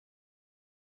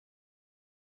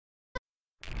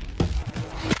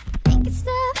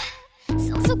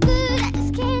so good, I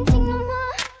just can't take no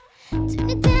more. Turn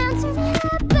it down, turn it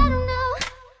up, I don't know.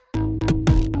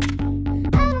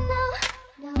 I don't know,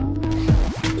 no.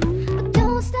 But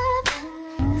don't stop,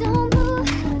 don't move,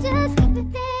 just keep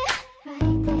it there,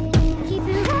 right there. Keep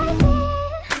it right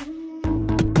there,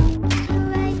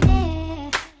 right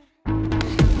there.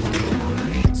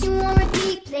 Put you on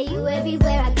repeat, play you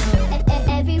everywhere I go,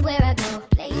 everywhere I go.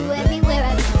 Play you everywhere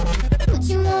I go. Put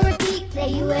you on repeat, play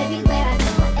you everywhere I go,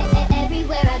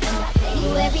 everywhere I go. Play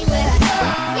you everywhere I go.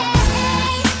 Yeah,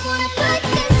 wanna put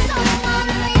this song on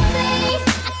replay.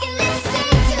 I can listen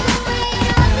to it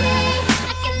all day.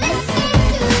 I can listen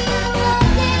to you all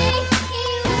day,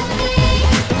 you all day.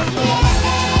 Yeah,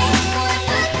 wanna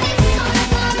put this song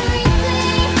on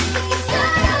replay. We can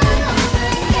start all over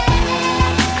again,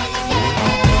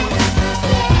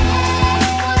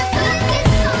 wanna put this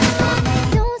song on.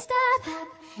 Don't stop,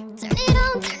 turn it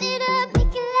on, turn it up,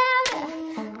 make it louder.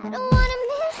 I don't wanna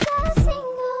miss a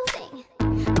single thing.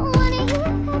 I wanna hear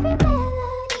every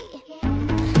melody.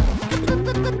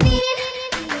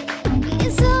 Beat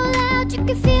it so loud you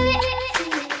can feel it.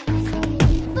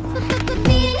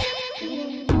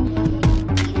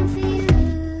 Beat it for you.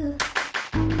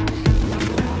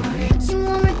 Put you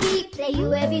on repeat, play you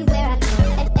everywhere I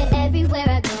go, everywhere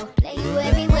I go. Play you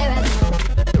everywhere I go.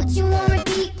 Put you on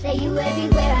repeat, play you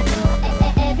everywhere